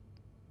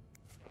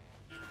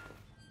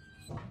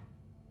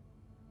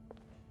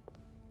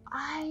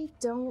 I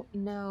don't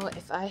know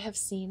if I have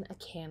seen a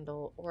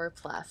candle or a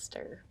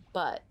plaster,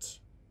 but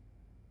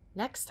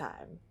next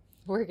time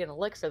we're gonna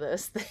look for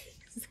those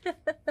things.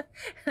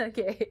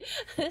 Okay,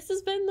 this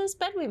has been this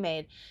bed we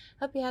made.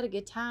 Hope you had a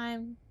good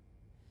time.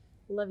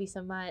 Love you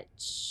so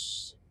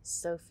much.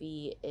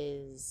 Sophie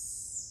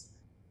is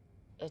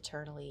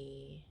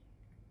eternally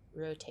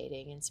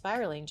rotating and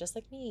spiraling just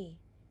like me,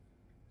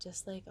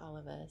 just like all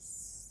of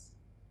us.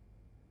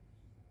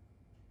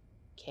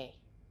 Okay,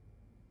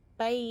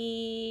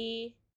 bye.